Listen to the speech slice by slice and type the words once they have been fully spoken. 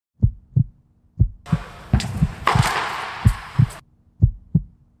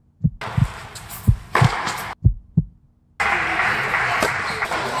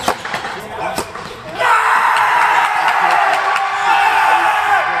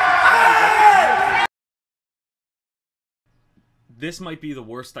This might be the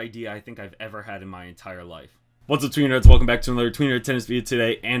worst idea I think I've ever had in my entire life. What's up, Tweeners? Welcome back to another Tweener tennis video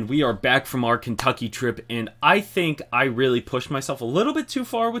today, and we are back from our Kentucky trip, and I think I really pushed myself a little bit too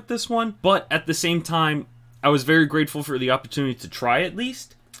far with this one, but at the same time, I was very grateful for the opportunity to try at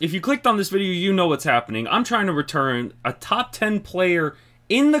least. If you clicked on this video, you know what's happening. I'm trying to return a top 10 player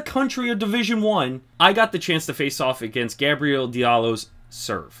in the country of Division 1. I got the chance to face off against Gabriel Diallo's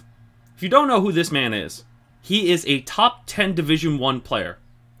serve. If you don't know who this man is, he is a top 10 Division 1 player.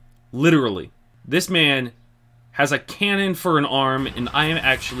 Literally. This man has a cannon for an arm, and I am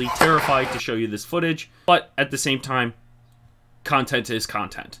actually terrified to show you this footage, but at the same time, content is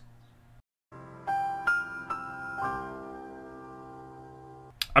content.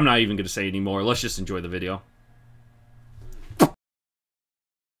 I'm not even going to say anymore. Let's just enjoy the video.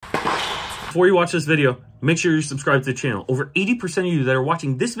 Before you watch this video, make sure you're subscribed to the channel. Over 80% of you that are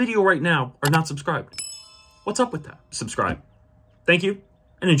watching this video right now are not subscribed. What's up with that? Subscribe. Thank you,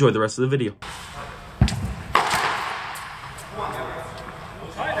 and enjoy the rest of the video.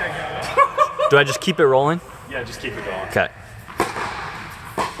 Do I just keep it rolling? Yeah, just keep it going. Okay.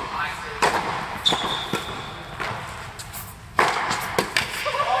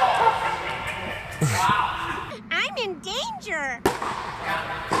 I'm in danger.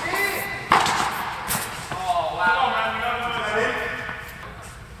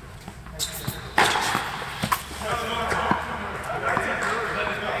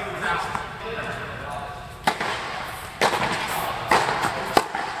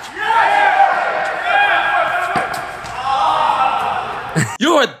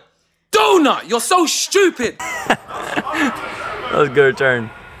 You're a donut! You're so stupid! That was a good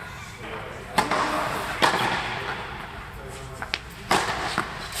return.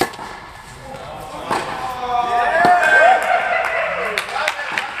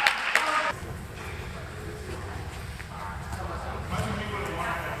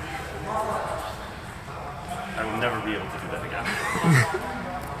 I will never be able to do that again.